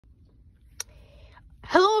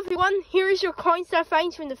Hello everyone, here is your Coinstar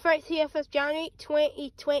finds from the 30th of January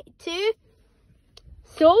 2022.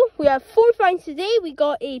 So, we have 4 finds today. We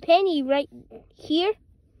got a penny right here.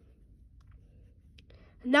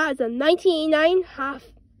 And that is a 1989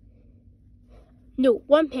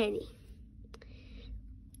 1 penny.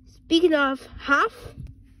 Speaking of half,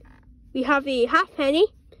 we have a half penny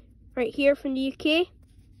right here from the UK.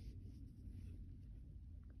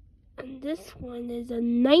 And this one is a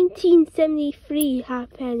 1973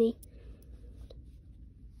 halfpenny.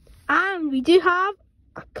 And we do have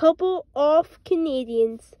a couple of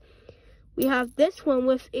Canadians. We have this one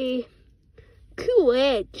with a cool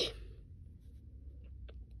edge.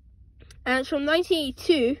 And it's from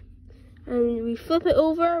 1982. And we flip it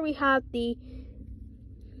over, we have the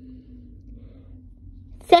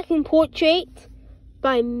second portrait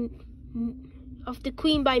of the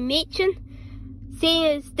Queen by Machen.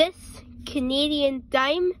 Same as this Canadian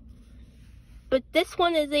dime, but this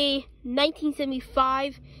one is a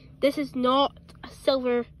 1975. This is not a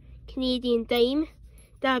silver Canadian dime.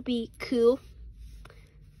 That'd be cool.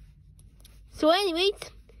 So anyways,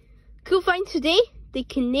 cool find today. The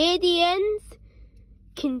Canadians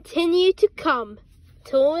continue to come.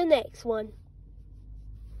 Till the next one.